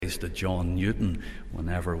praise to John Newton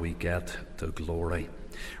whenever we get to glory.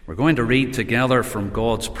 We're going to read together from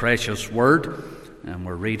God's precious word, and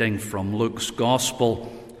we're reading from Luke's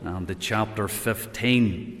Gospel and the chapter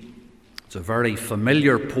 15. It's a very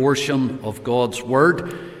familiar portion of God's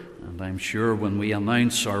word, and I'm sure when we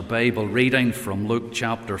announce our Bible reading from Luke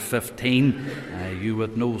chapter 15, you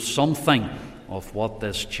would know something of what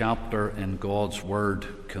this chapter in God's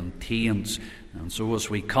word contains. And so as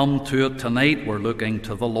we come to it tonight, we're looking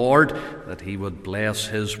to the Lord that he would bless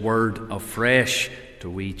his word afresh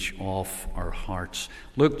to each of our hearts.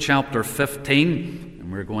 Luke chapter 15, and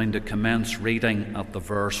we're going to commence reading at the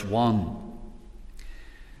verse 1.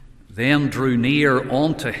 Then drew near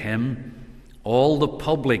unto him all the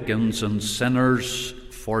publicans and sinners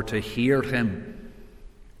for to hear him.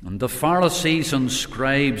 And the Pharisees and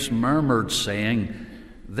scribes murmured, saying,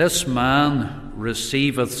 This man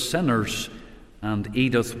receiveth sinners, and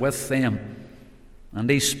eateth with them. And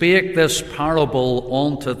he spake this parable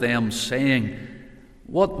unto them, saying,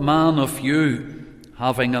 What man of you,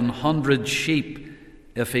 having 100 sheep,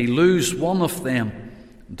 if he lose one of them,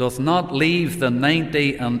 doth not leave the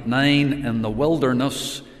 99 in the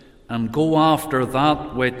wilderness, and go after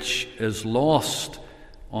that which is lost,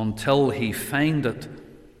 until he find it?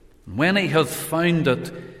 And when he hath found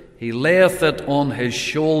it, he layeth it on his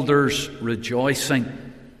shoulders, rejoicing.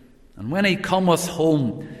 And when he cometh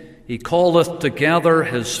home, he calleth together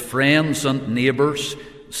his friends and neighbours,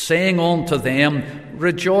 saying unto them,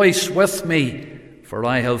 Rejoice with me, for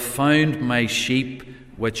I have found my sheep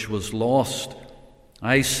which was lost.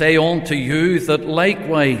 I say unto you that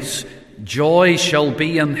likewise joy shall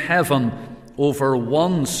be in heaven over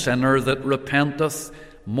one sinner that repenteth,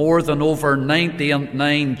 more than over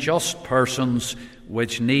 99 just persons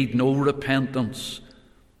which need no repentance.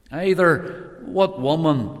 Either what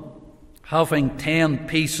woman, having 10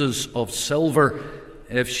 pieces of silver,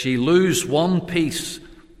 if she lose one piece,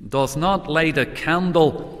 doth not light a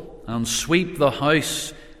candle, and sweep the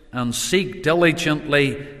house, and seek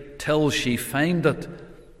diligently till she find it?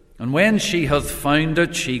 And when she hath found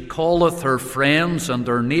it, she calleth her friends and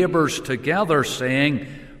her neighbours together, saying,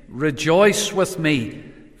 Rejoice with me,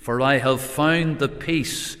 for I have found the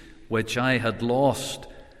piece which I had lost.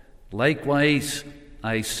 Likewise,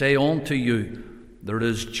 I say unto you, there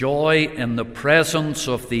is joy in the presence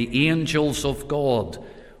of the angels of God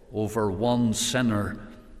over one sinner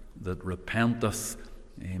that repenteth.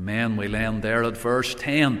 Amen. We'll end there at verse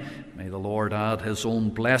 10. May the Lord add his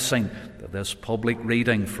own blessing to this public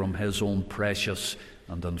reading from his own precious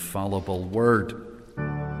and infallible word.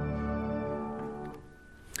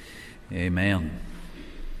 Amen.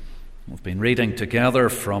 We've been reading together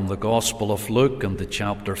from the Gospel of Luke and the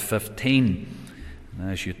chapter 15.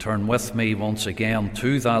 As you turn with me once again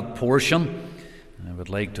to that portion, I would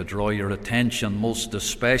like to draw your attention most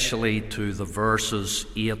especially to the verses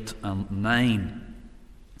 8 and 9.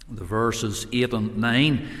 The verses 8 and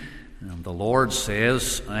 9, and the Lord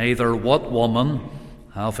says, Either what woman,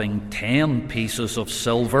 having 10 pieces of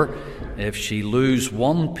silver, if she lose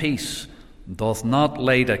one piece, doth not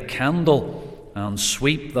light a candle, and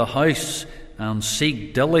sweep the house, and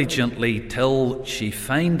seek diligently till she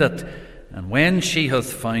find it? And when she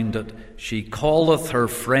hath found it, she calleth her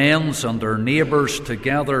friends and her neighbours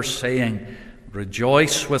together, saying,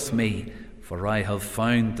 Rejoice with me, for I have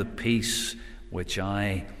found the piece which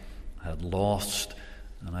I had lost.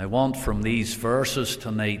 And I want from these verses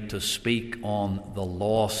tonight to speak on the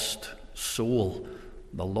lost soul.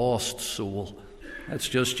 The lost soul. Let's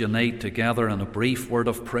just unite together in a brief word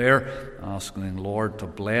of prayer, asking the Lord to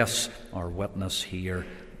bless our witness here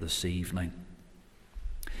this evening.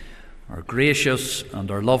 Our gracious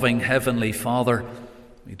and our loving Heavenly Father,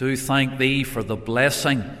 we do thank Thee for the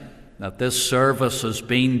blessing that this service has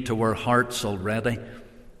been to our hearts already.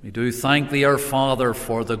 We do thank Thee, our Father,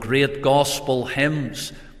 for the great gospel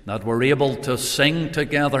hymns that we're able to sing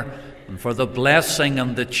together, and for the blessing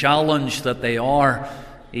and the challenge that they are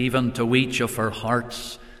even to each of our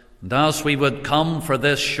hearts. And as we would come for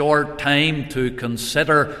this short time to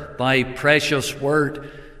consider Thy precious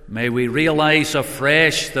word, may we realize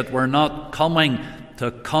afresh that we're not coming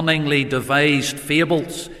to cunningly devised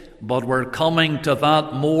fables, but we're coming to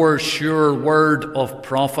that more sure word of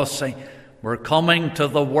prophecy. We're coming to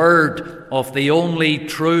the word of the only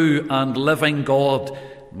true and living God.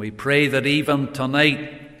 We pray that even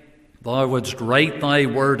tonight Thou wouldst write Thy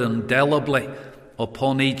word indelibly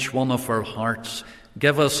upon each one of our hearts.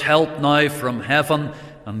 Give us help now from heaven,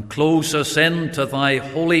 and close us into Thy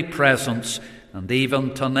holy presence. And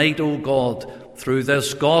even tonight, O God, through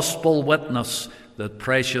this gospel witness, that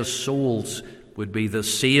precious souls would be the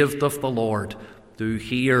saved of the Lord. Do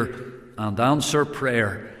hear and answer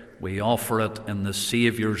prayer. we offer it in the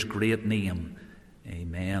Saviour's great name.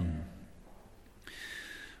 Amen.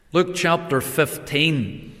 Luke chapter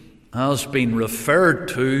 15 has been referred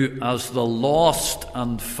to as the lost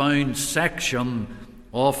and found section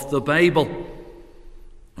of the Bible.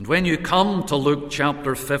 And when you come to Luke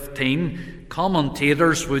chapter 15,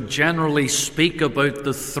 commentators would generally speak about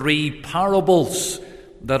the three parables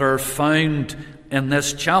that are found in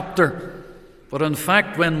this chapter. But in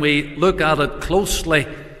fact, when we look at it closely,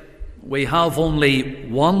 we have only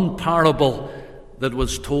one parable that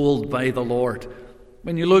was told by the Lord.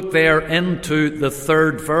 When you look there into the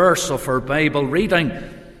 3rd verse of our Bible reading,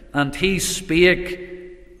 and he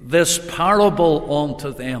spake this parable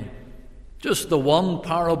unto them. Just the one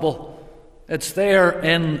parable. It's there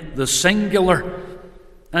in the singular.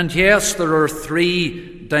 And yes, there are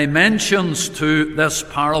 3 dimensions to this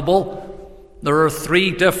parable. There are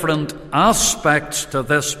 3 different aspects to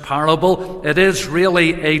this parable. It is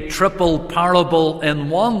really a triple parable in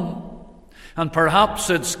one. And perhaps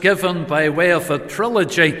it's given by way of a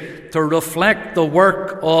trilogy to reflect the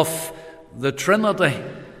work of the Trinity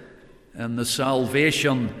and the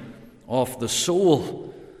salvation of the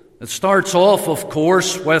soul. It starts off, of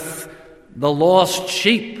course, with the lost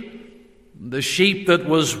sheep, the sheep that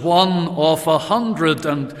was one of 100.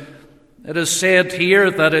 And it is said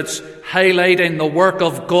here that it's highlighting the work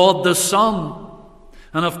of God the Son.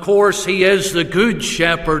 And of course, he is the good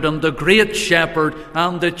shepherd and the great shepherd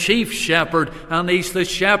and the chief shepherd. And he's the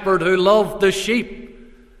shepherd who loved the sheep.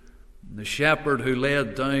 The shepherd who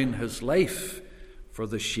laid down his life for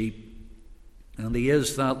the sheep. And he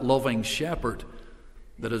is that loving shepherd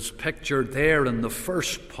that is pictured there in the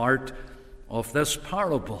first part of this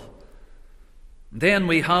parable. Then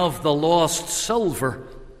we have the lost silver.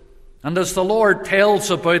 And as the Lord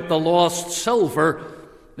tells about the lost silver,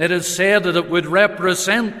 it is said that it would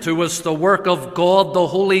represent to us the work of God the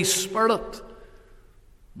Holy Spirit.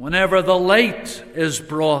 Whenever the light is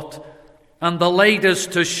brought, and the light is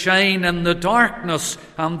to shine in the darkness,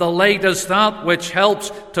 and the light is that which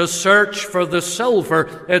helps to search for the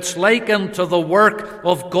silver, it's likened to the work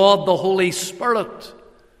of God the Holy Spirit.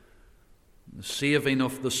 The saving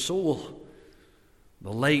of the soul,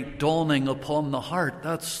 the light dawning upon the heart,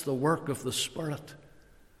 that's the work of the Spirit.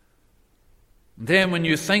 Then when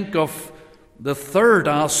you think of the third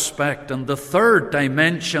aspect and the third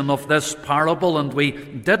dimension of this parable, and we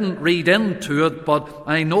didn't read into it, but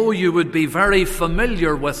I know you would be very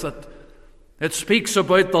familiar with it. It speaks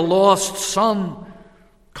about the lost son,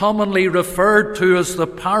 commonly referred to as the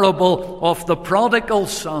parable of the prodigal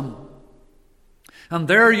son. And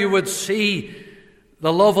there you would see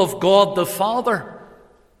the love of God the Father.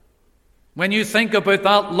 When you think about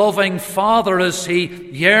that loving Father as he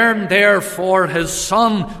yearned there for his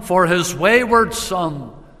son, for his wayward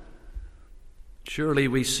son, surely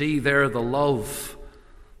we see there the love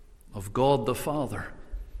of God the Father.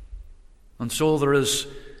 And so there is,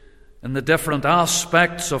 in the different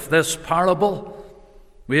aspects of this parable,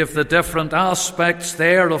 we have the different aspects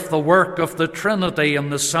there of the work of the Trinity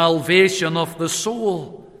and the salvation of the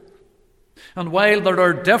soul. And while there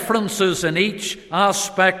are differences in each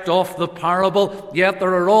aspect of the parable, yet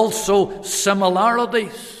there are also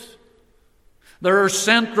similarities. There are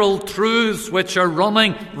central truths which are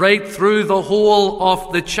running right through the whole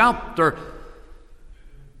of the chapter.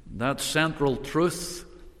 That central truth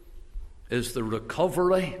is the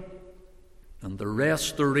recovery and the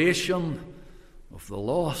restoration of the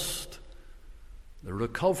lost. The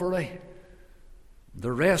recovery,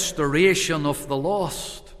 the restoration of the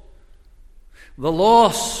lost. The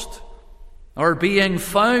lost are being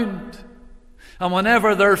found. And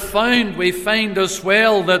whenever they're found, we find as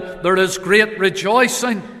well that there is great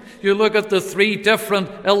rejoicing. You look at the 3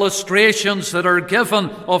 different illustrations that are given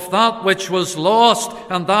of that which was lost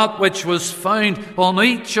and that which was found. On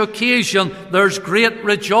each occasion, there's great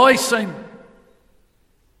rejoicing.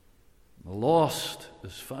 The lost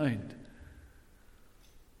is found.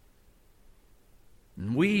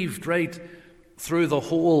 And weaved right through the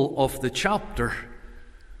whole of the chapter,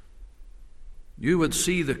 you would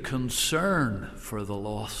see the concern for the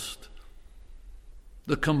lost,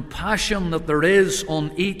 the compassion that there is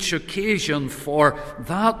on each occasion for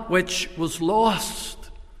that which was lost.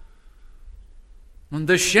 And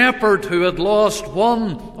the shepherd who had lost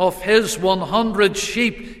one of his 100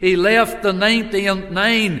 sheep, he left the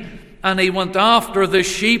 99 and he went after the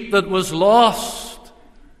sheep that was lost.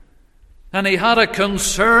 And he had a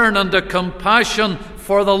concern and a compassion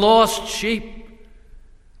for the lost sheep.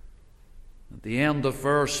 At the end of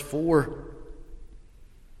verse 4,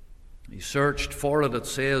 he searched for it, it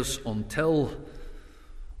says, until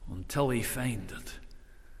he found it.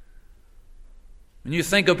 When you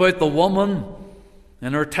think about the woman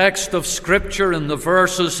in her text of Scripture in the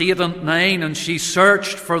verses 8 and 9, and she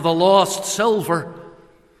searched for the lost silver,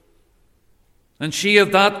 and she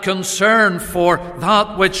had that concern for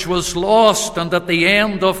that which was lost, and at the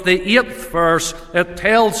end of the 8th verse it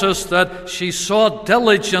tells us that she sought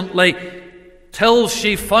diligently till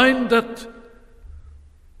she found it.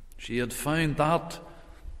 She had found that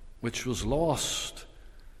which was lost.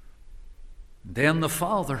 And then the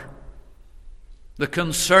father, the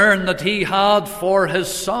concern that he had for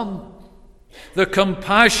his son, the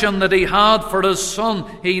compassion that he had for his son,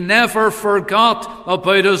 he never forgot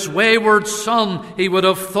about his wayward son. He would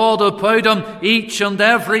have thought about him each and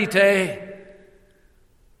every day.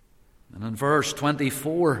 And in verse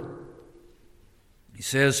 24, he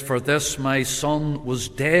says, "For this my son was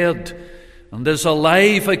dead and is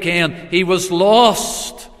alive again. He was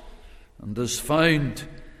lost and is found."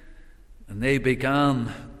 And they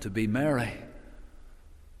began to be merry.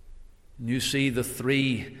 And you see the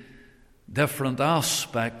three different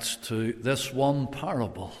aspects to this one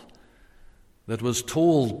parable that was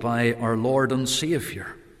told by our Lord and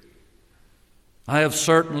Saviour. I have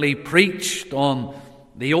certainly preached on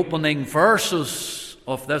the opening verses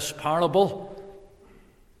of this parable.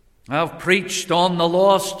 I have preached on the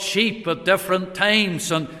lost sheep at different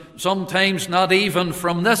times, and sometimes not even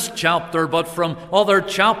from this chapter, but from other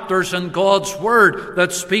chapters in God's Word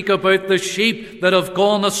that speak about the sheep that have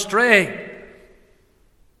gone astray.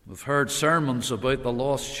 We've heard sermons about the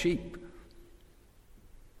lost sheep.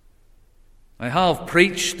 I have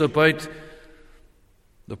preached about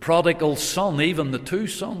the prodigal son, even the two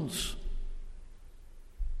sons.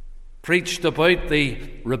 Preached about the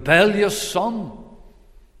rebellious son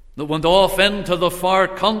that went off into the far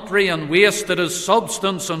country and wasted his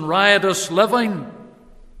substance in riotous living.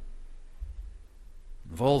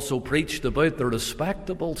 I've also preached about the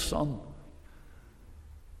respectable son,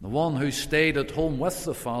 the one who stayed at home with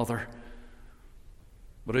the father.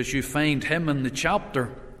 But as you find him in the chapter,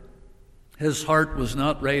 his heart was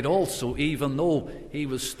not right also, even though he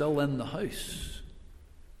was still in the house.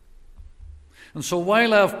 And so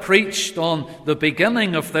while I've preached on the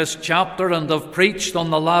beginning of this chapter and I've preached on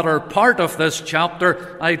the latter part of this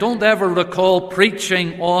chapter, I don't ever recall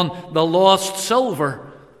preaching on the lost silver.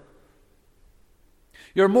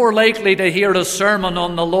 You're more likely to hear a sermon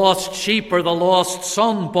on the lost sheep or the lost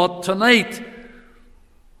son, but tonight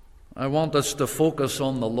I want us to focus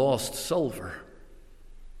on the lost silver.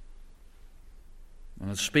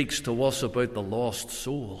 And it speaks to us about the lost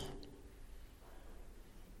soul.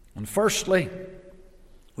 And firstly,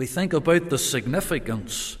 we think about the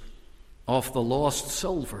significance of the lost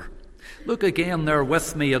silver. Look again there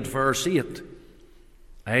with me at verse 8.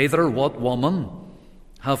 "Either what woman,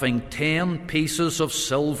 having 10 pieces of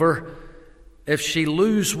silver, if she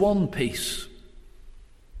lose one piece?"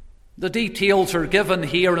 The details are given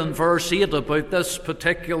here in verse 8 about this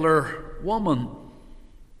particular woman.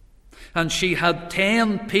 And she had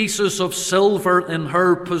 10 pieces of silver in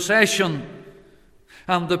her possession.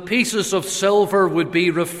 And the pieces of silver would be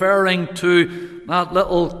referring to that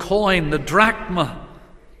little coin, the drachma.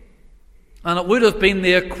 And it would have been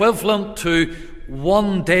the equivalent to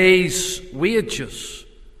 1 day's wages.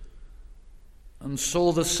 And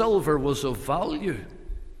so the silver was of value.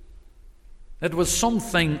 It was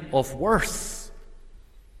something of worth.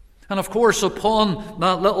 And of course, upon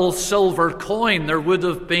that little silver coin, there would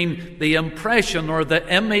have been the impression or the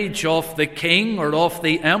image of the king or of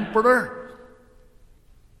the emperor.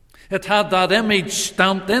 It had that image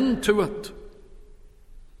stamped into it.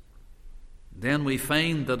 Then we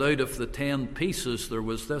find that out of the 10 pieces, there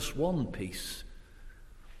was this one piece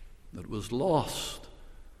that was lost.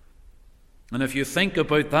 And if you think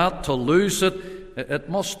about that, to lose it, it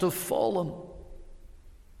must have fallen.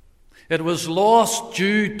 It was lost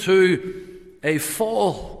due to a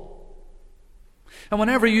fall. And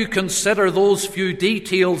whenever you consider those few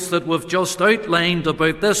details that we've just outlined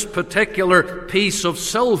about this particular piece of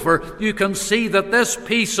silver, you can see that this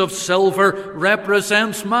piece of silver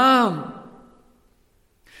represents man.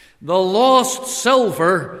 The lost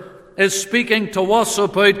silver is speaking to us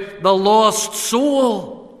about the lost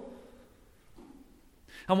soul.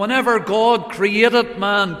 And whenever God created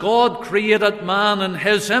man in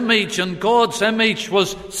His image, and God's image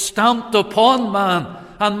was stamped upon man,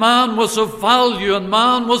 and man was of value, and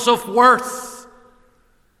man was of worth.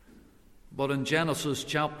 But in Genesis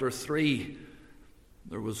chapter 3,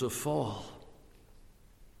 there was a fall.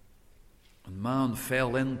 And man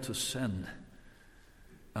fell into sin.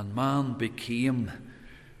 And man became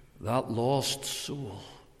that lost soul.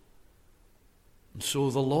 And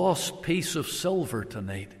so the lost piece of silver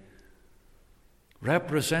tonight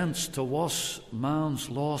represents to us man's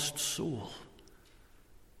lost soul.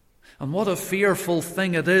 And what a fearful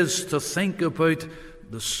thing it is to think about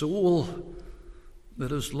the soul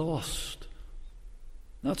that is lost.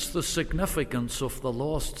 That's the significance of the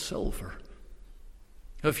lost silver.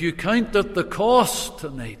 If you counted the cost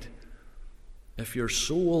tonight, if your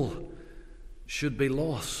soul should be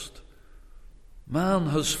lost. Man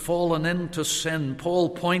has fallen into sin. Paul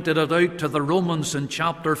pointed it out to the Romans in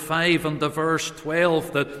chapter 5 and the verse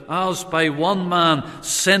 12, that as by one man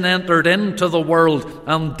sin entered into the world,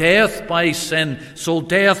 and death by sin, so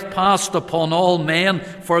death passed upon all men,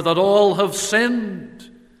 for that all have sinned.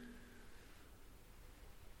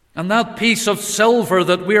 And that piece of silver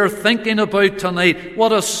that we are thinking about tonight,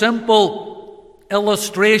 what a simple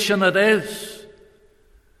illustration it is.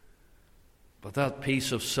 But that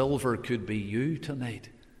piece of silver could be you tonight.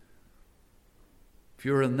 If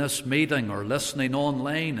you're in this meeting or listening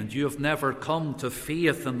online and you have never come to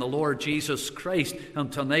faith in the Lord Jesus Christ,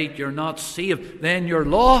 and tonight you're not saved, then you're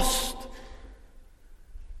lost.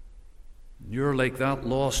 You're like that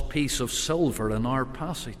lost piece of silver in our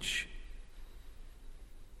passage.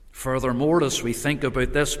 Furthermore, as we think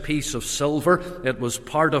about this piece of silver, it was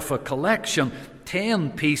part of a collection.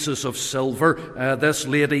 10 pieces of silver this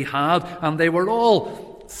lady had, and they were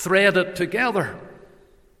all threaded together.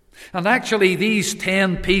 And actually, these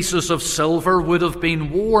 10 pieces of silver would have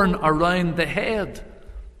been worn around the head.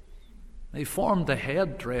 They formed the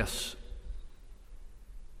headdress.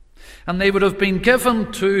 And they would have been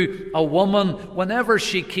given to a woman whenever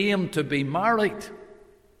she came to be married.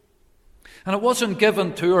 And it wasn't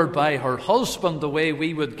given to her by her husband the way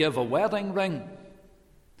we would give a wedding ring.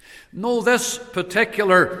 No, this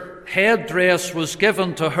particular headdress was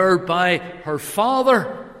given to her by her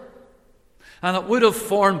father. And it would have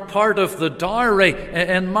formed part of the dowry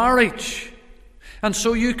in marriage. And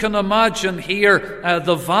so you can imagine here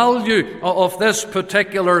the value of this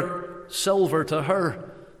particular silver to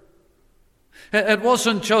her. It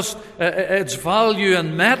wasn't just its value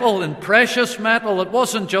in metal, in precious metal. It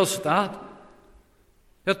wasn't just that.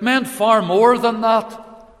 It meant far more than that.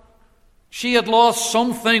 She had lost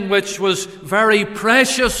something which was very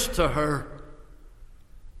precious to her.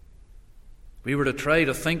 We were to try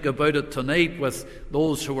to think about it tonight with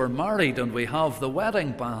those who are married, and we have the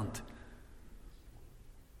wedding band.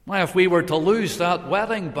 Why, if we were to lose that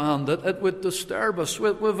wedding band, it would disturb us.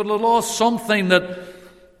 We would have lost something that,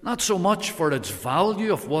 not so much for its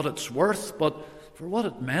value of what it's worth, but for what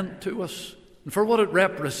it meant to us and for what it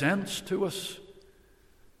represents to us.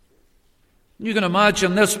 You can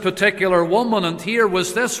imagine this particular woman, and here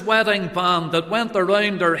was this wedding band that went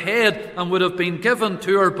around her head and would have been given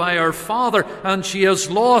to her by her father, and she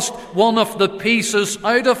has lost one of the pieces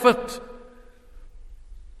out of it.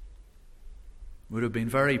 Would have been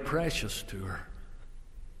very precious to her.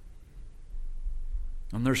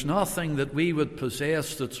 And there's nothing that we would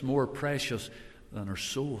possess that's more precious than our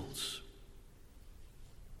souls.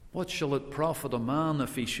 What shall it profit a man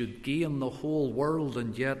if he should gain the whole world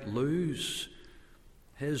and yet lose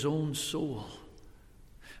his own soul?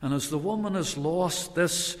 And as the woman has lost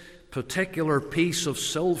this particular piece of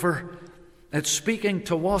silver, it's speaking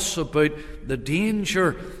to us about the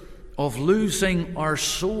danger of losing our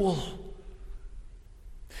soul.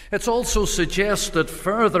 It's also suggested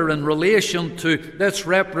further in relation to this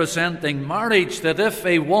representing marriage, that if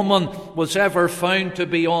a woman was ever found to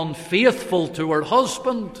be unfaithful to her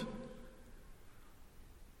husband,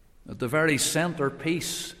 at the very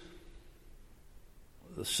centerpiece,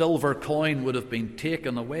 the silver coin would have been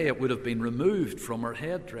taken away. It would have been removed from her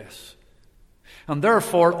headdress. And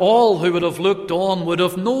therefore all who would have looked on would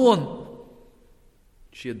have known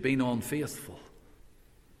she had been unfaithful.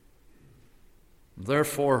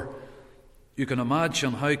 Therefore, you can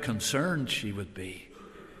imagine how concerned she would be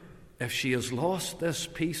if she has lost this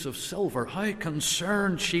piece of silver. How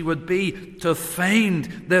concerned she would be to find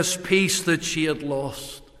this piece that she had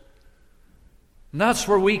lost. And that's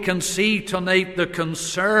where we can see tonight the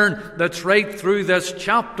concern that's right through this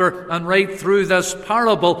chapter and right through this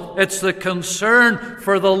parable. It's the concern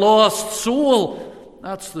for the lost soul.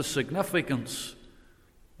 That's the significance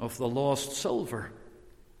of the lost silver.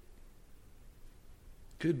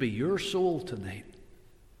 Could be your soul tonight.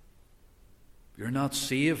 If you're not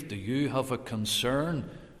saved, do you have a concern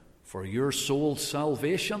for your soul's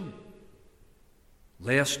salvation,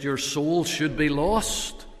 lest your soul should be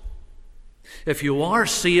lost? If you are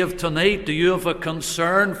saved tonight, do you have a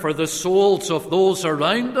concern for the souls of those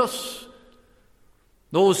around us?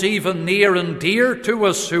 Those even near and dear to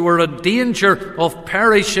us who are in danger of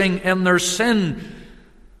perishing in their sin.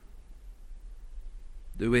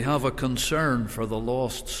 Do we have a concern for the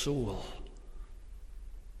lost soul?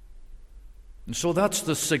 And so that's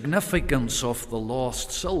the significance of the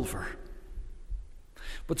lost silver.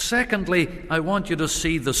 But secondly, I want you to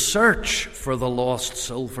see the search for the lost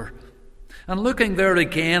silver. And looking there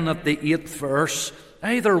again at the 8th verse,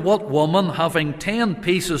 either what woman having 10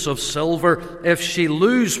 pieces of silver, if she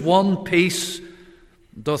lose one piece,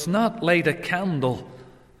 doth not light a candle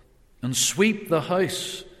and sweep the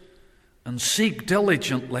house and seek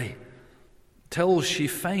diligently till she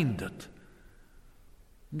find it.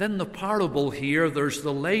 And in the parable here, there's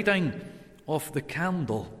the lighting of the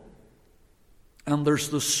candle, and there's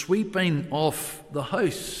the sweeping of the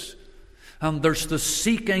house, and there's the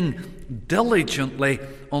seeking diligently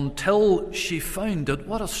until she found it.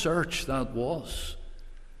 What a search that was.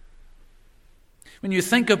 When you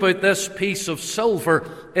think about this piece of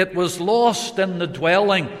silver, it was lost in the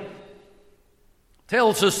dwelling. It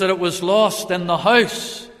tells us that it was lost in the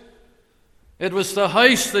house. It was the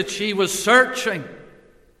house that she was searching.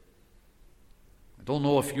 I don't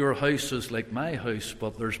know if your house is like my house,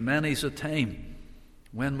 but there's many's a time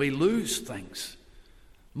when we lose things.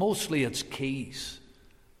 Mostly it's keys.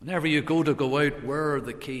 Whenever you go out, where are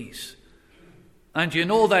the keys? And you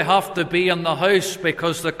know they have to be in the house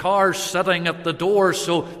because the car's sitting at the door,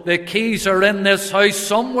 so the keys are in this house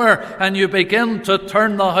somewhere, and you begin to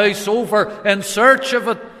turn the house over in search of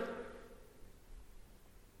it.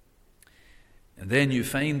 And then you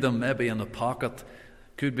find them maybe in a pocket.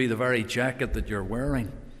 Could be the very jacket that you're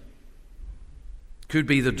wearing. Could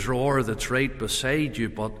be the drawer that's right beside you,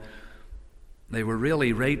 but they were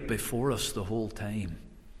really right before us the whole time.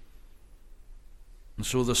 And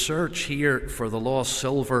so the search here for the lost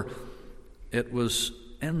silver, it was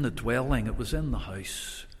in the dwelling, it was in the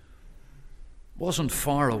house. It wasn't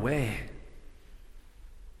far away.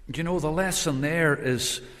 You know, the lesson there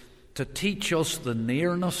is to teach us the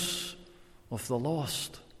nearness of the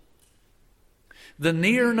lost. The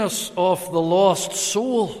nearness of the lost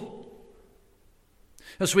soul.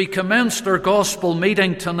 As we commenced our gospel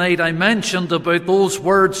meeting tonight, I mentioned about those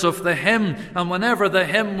words of the hymn, and whenever the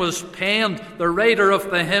hymn was penned, the writer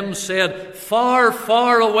of the hymn said, "Far,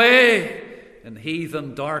 far away, in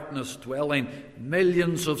heathen darkness dwelling,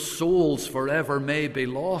 millions of souls forever may be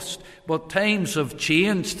lost." But times have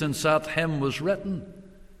changed since that hymn was written.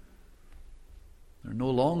 They're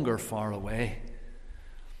no longer far away.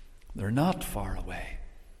 They're not far away.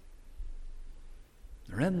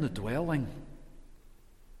 They're in the dwelling.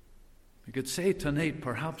 You could say tonight,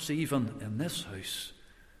 perhaps even in this house,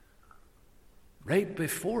 right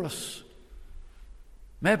before us,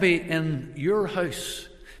 maybe in your house,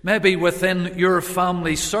 maybe within your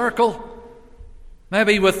family circle,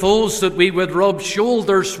 maybe with those that we would rub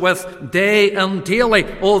shoulders with day and daily.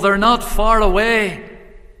 Oh, they're not far away.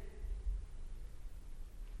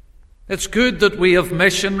 It's good that we have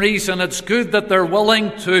missionaries, and it's good that they're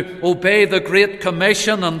willing to obey the Great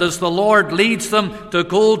Commission, and as the Lord leads them to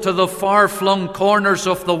go to the far-flung corners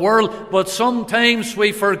of the world. But sometimes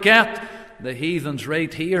we forget the heathens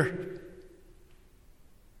right here.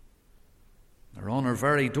 They're on our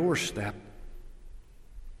very doorstep.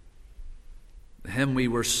 The hymn we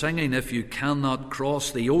were singing, "If you cannot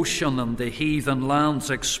cross the ocean and the heathen lands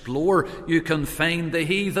explore, you can find the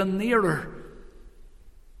heathen nearer.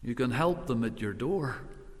 You can help them at your door."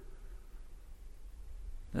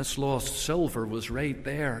 This lost silver was right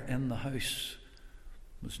there in the house.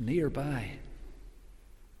 It was nearby.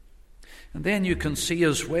 And then you can see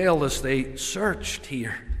as well, as they searched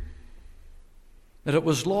here, that it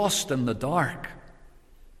was lost in the dark.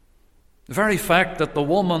 The very fact that the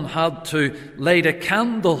woman had to light a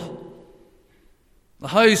candle. The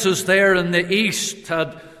houses there in the east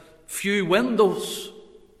had few windows.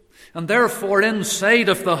 And therefore inside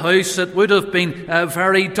of the house it would have been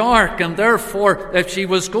very dark. And therefore, if she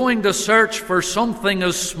was going to search for something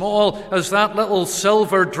as small as that little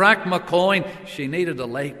silver drachma coin, she needed a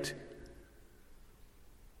light.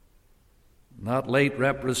 And that light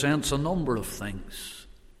represents a number of things.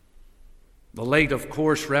 The light, of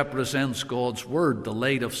course, represents God's Word, the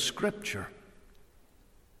light of Scripture.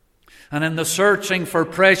 And in the searching for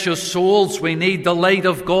precious souls, we need the light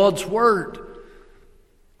of God's Word.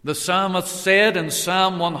 The psalmist said in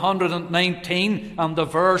Psalm 119 and the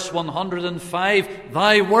verse 105,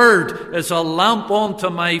 "Thy word is a lamp unto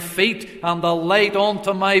my feet and a light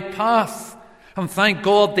unto my path." And thank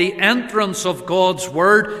God the entrance of God's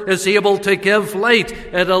word is able to give light.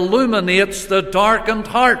 It illuminates the darkened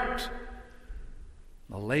heart.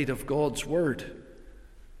 The light of God's word.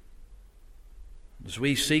 As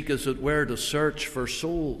we seek, as it were, to search for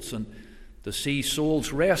souls and to see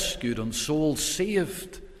souls rescued and souls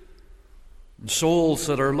saved, and souls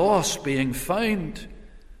that are lost being found,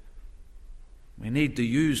 We need to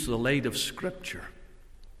use the light of Scripture.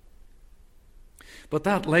 But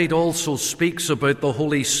that light also speaks about the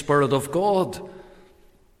Holy Spirit of God.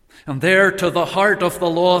 And there, to the heart of the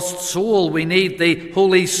lost soul, we need the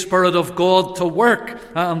Holy Spirit of God to work,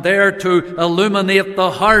 and there to illuminate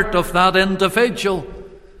the heart of that individual.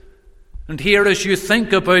 And here, as you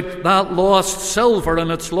think about that lost silver,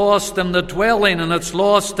 and it's lost in the dwelling, and it's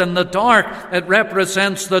lost in the dark, it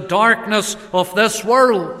represents the darkness of this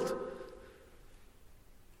world.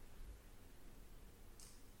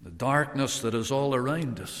 The darkness that is all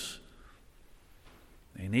around us.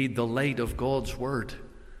 They need the light of God's Word.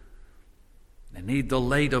 They need the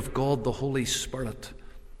light of God, the Holy Spirit,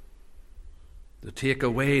 to take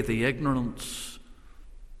away the ignorance,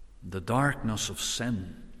 the darkness of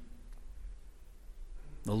sin.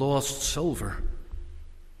 The lost silver,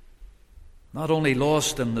 not only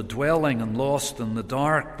lost in the dwelling and lost in the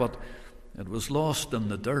dark, but it was lost in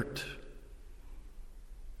the dirt.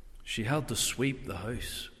 She had to sweep the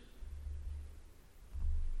house.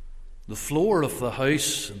 The floor of the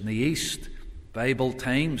house in the East, Bible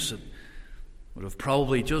times, it would have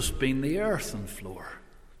probably just been the earthen floor.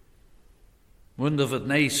 Wouldn't have had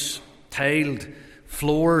nice tiled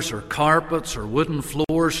floors or carpets or wooden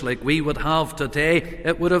floors like we would have today.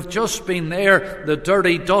 It would have just been there, the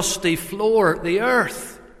dirty, dusty floor, the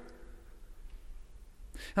earth.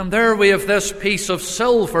 And there we have this piece of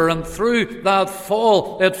silver, and through that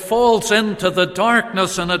fall, it falls into the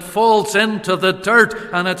darkness and it falls into the dirt,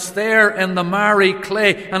 and it's there in the miry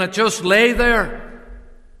clay, and it just lay there.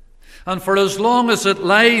 And for as long as it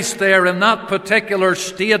lies there in that particular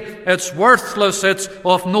state, it's worthless, it's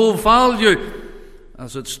of no value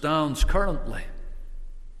as it stands currently,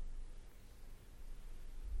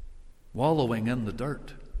 wallowing in the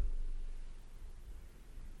dirt.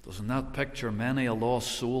 Doesn't that picture many a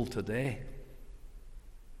lost soul today?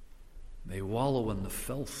 They wallow in the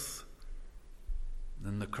filth,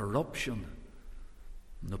 in the corruption,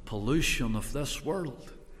 in the pollution of this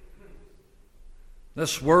world.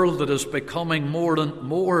 This world that is becoming more and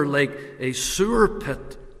more like a sewer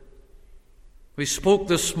pit. We spoke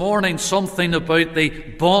this morning something about the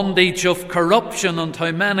bondage of corruption and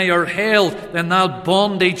how many are held in that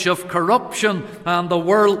bondage of corruption, and the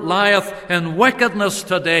world lieth in wickedness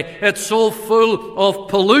today. It's so full of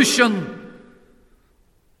pollution.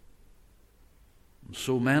 And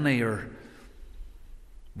so many are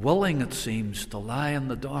willing, it seems, to lie in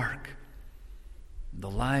the dark, to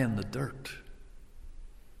lie in the dirt.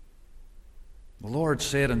 The Lord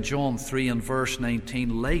said in John 3 and verse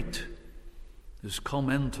 19, light is come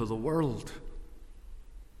into the world,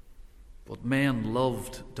 but men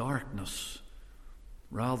loved darkness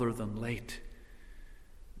rather than light,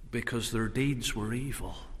 because their deeds were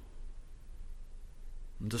evil.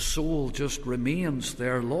 And the soul just remains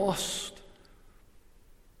there lost.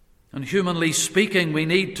 And humanly speaking, we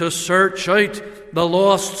need to search out the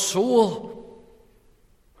lost soul.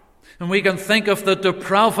 And we can think of the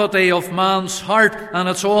depravity of man's heart, and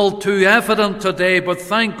it's all too evident today, but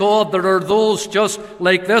thank God there are those just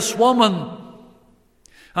like this woman.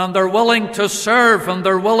 And they're willing to serve, and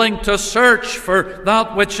they're willing to search for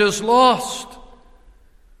that which is lost.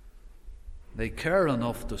 They care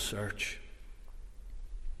enough to search.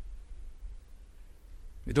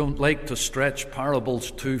 We don't like to stretch parables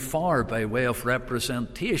too far by way of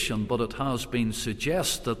representation, but it has been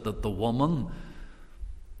suggested that the woman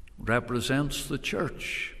represents the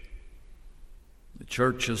church. The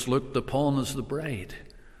church is looked upon as the bride.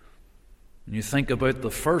 When you think about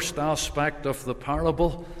the first aspect of the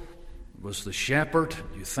parable, it was the shepherd.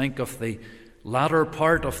 You think of the latter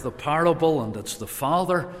part of the parable, and it's the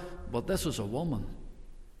father. But this is a woman.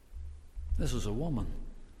 This is a woman.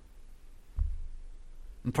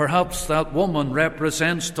 And perhaps that woman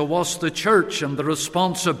represents to us the church, and the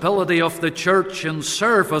responsibility of the church in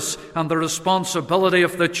service, and the responsibility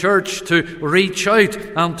of the church to reach out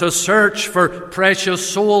and to search for precious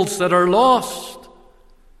souls that are lost.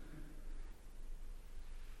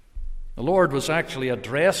 The Lord was actually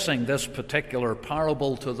addressing this particular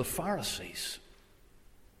parable to the Pharisees.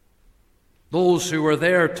 Those who were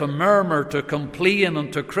there to murmur, to complain,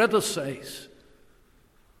 and to criticize.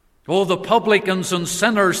 Oh, the publicans and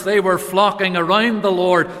sinners, they were flocking around the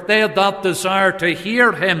Lord. They had that desire to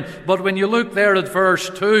hear him. But when you look there at verse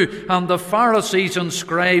 2, and the Pharisees and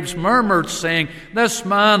scribes murmured, saying, this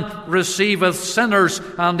man receiveth sinners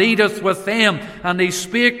and eateth with them. And he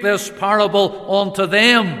spake this parable unto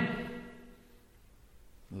them.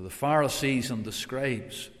 The Pharisees and the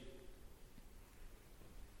scribes.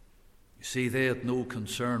 You see, they had no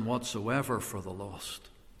concern whatsoever for the lost.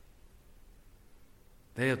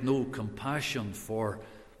 They had no compassion for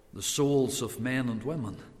the souls of men and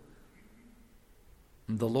women.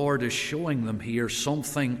 And the Lord is showing them here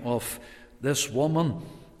something of this woman,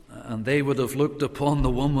 and they would have looked upon the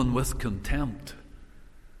woman with contempt.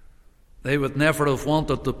 They would never have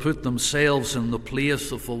wanted to put themselves in the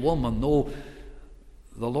place of a woman. No,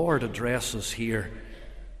 the Lord addresses here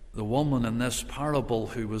the woman in this parable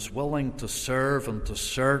who was willing to serve and to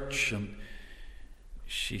search, and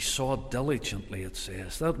she sought diligently, it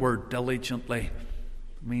says. That word diligently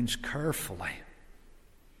means carefully.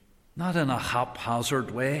 Not in a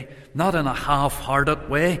haphazard way, not in a half-hearted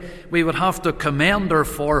way. We would have to commend her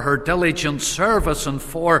for her diligent service and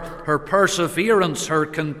for her perseverance, her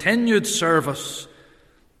continued service,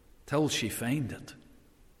 till she find it.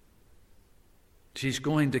 She's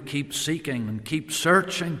going to keep seeking and keep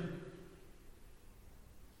searching.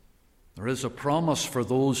 There is a promise for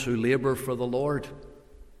those who labor for the Lord.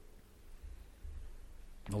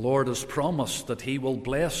 The Lord has promised that He will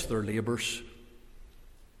bless their labors.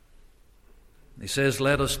 He says,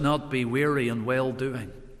 "Let us not be weary in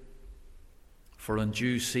well-doing, for in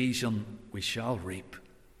due season we shall reap,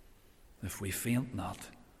 if we faint not."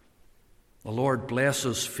 The Lord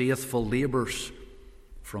blesses faithful labours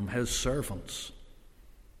from His servants.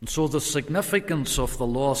 And so the significance of the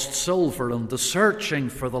lost silver and the searching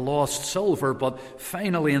for the lost silver, but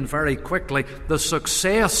finally and very quickly, the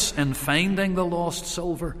success in finding the lost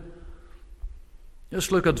silver.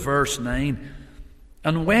 Just look at verse 9.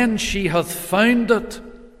 "And when she hath found it,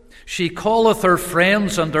 she calleth her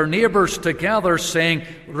friends and her neighbours together, saying,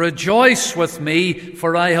 Rejoice with me,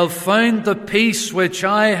 for I have found the piece which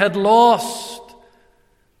I had lost."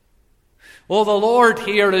 Oh, the Lord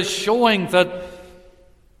here is showing that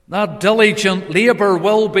diligent labour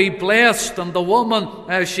will be blessed, and the woman,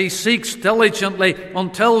 as she seeks diligently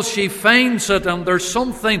until she finds it, and there's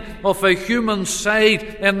something of a human side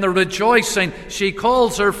in the rejoicing, she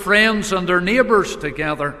calls her friends and her neighbours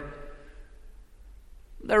together.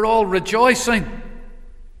 They're all rejoicing.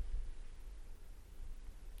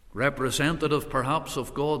 Representative, perhaps,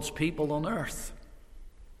 of God's people on earth.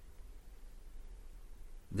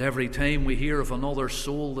 And every time we hear of another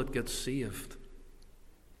soul that gets saved,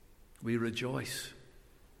 we rejoice.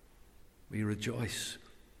 We rejoice.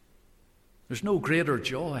 There's no greater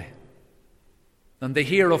joy than to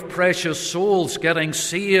hear of precious souls getting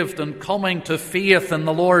saved and coming to faith in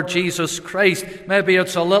the Lord Jesus Christ. Maybe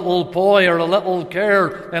it's a little boy or a little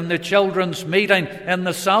girl in the children's meeting in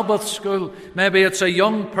the Sabbath school. Maybe it's a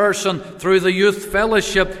young person through the youth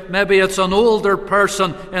fellowship. Maybe it's an older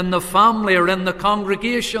person in the family or in the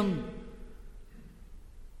congregation.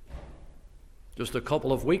 Just a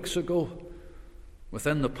couple of weeks ago,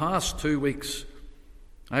 within the past 2 weeks,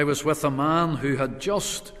 I was with a man who had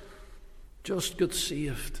just got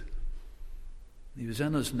saved. He was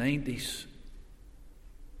in his 90s.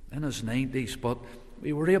 But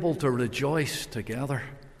we were able to rejoice together.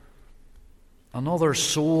 Another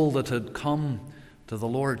soul that had come to the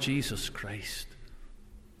Lord Jesus Christ.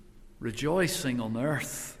 Rejoicing on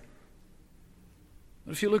earth.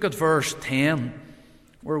 If you look at verse 10,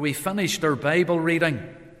 where we finished our Bible reading,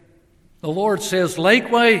 the Lord says,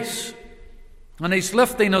 "Likewise," and He's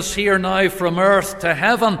lifting us here now from earth to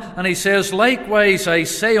heaven, and He says, "Likewise I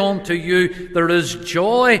say unto you, there is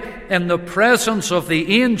joy in the presence of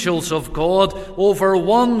the angels of God over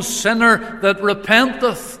one sinner that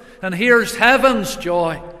repenteth." And here's heaven's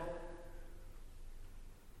joy.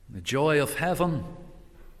 The joy of heaven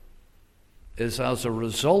is as a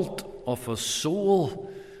result of a soul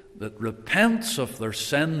that repents of their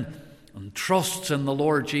sin and trusts in the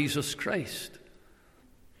Lord Jesus Christ.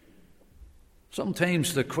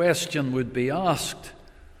 Sometimes the question would be asked,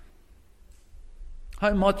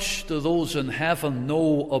 how much do those in heaven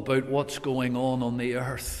know about what's going on the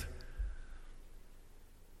earth?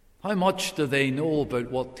 How much do they know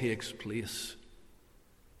about what takes place?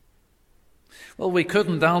 Well, we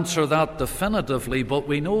couldn't answer that definitively, but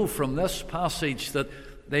we know from this passage that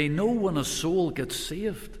they know when a soul gets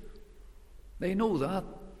saved. They know that.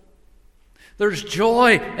 There's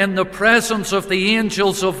joy in the presence of the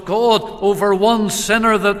angels of God over one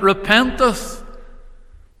sinner that repenteth.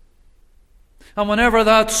 And whenever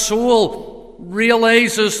that soul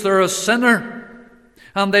realizes they're a sinner,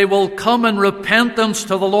 and they will come in repentance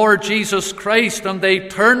to the Lord Jesus Christ, and they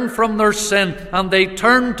turn from their sin, and they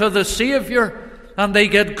turn to the Saviour, and they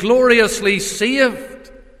get gloriously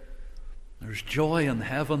saved, there's joy in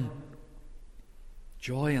heaven.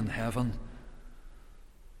 Joy in heaven.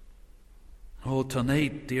 Oh,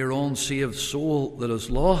 tonight, dear unsaved soul that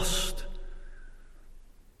is lost,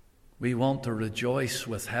 we want to rejoice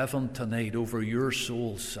with heaven tonight over your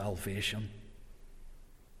soul's salvation.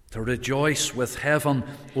 to rejoice with heaven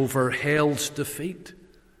over hell's defeat.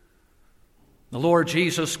 The Lord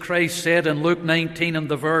Jesus Christ said in Luke 19 and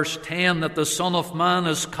the verse 10 that the Son of Man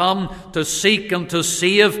has come to seek and to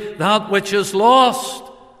save that which is lost.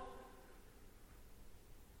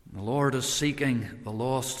 The Lord is seeking the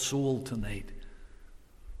lost soul tonight.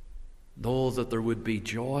 Know that there would be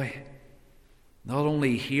joy, not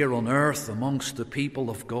only here on earth amongst the people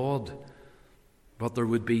of God, but there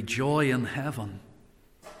would be joy in heaven.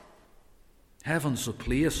 Heaven's a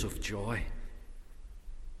place of joy.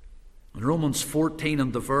 In Romans 14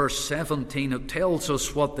 and the verse 17, it tells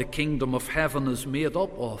us what the kingdom of heaven is made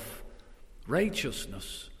up of: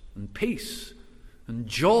 righteousness and peace and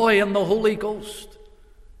joy in the Holy Ghost.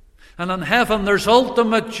 And in heaven there's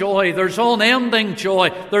ultimate joy, there's unending joy,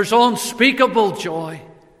 there's unspeakable joy,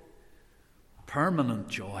 permanent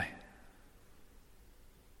joy,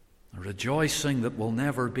 a rejoicing that will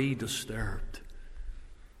never be disturbed.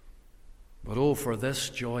 But oh, for this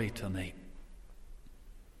joy tonight.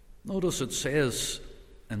 Notice it says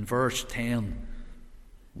in verse 10,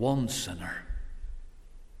 one sinner.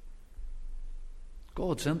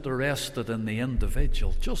 God's interested in the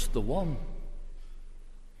individual, just the one.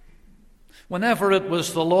 Whenever it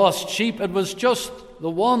was the lost sheep, it was just the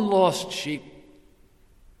one lost sheep.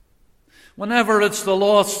 Whenever it's the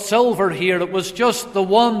lost silver here, it was just the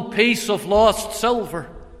one piece of lost silver.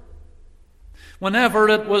 Whenever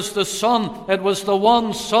it was the son, it was the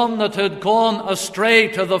one son that had gone astray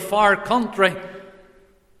to the far country.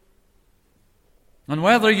 And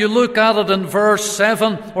whether you look at it in verse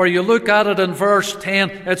 7 or you look at it in verse 10,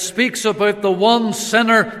 it speaks about the one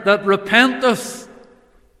sinner that repenteth.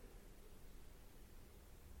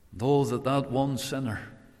 Though that one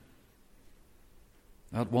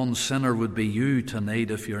sinner would be you tonight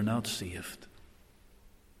if you're not saved.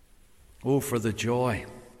 Oh, for the joy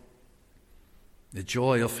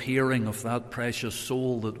of hearing of that precious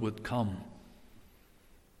soul that would come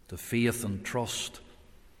to faith and trust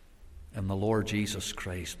in the Lord Jesus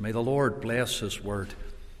Christ. May the Lord bless His word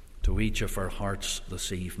to each of our hearts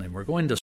this evening. We're going to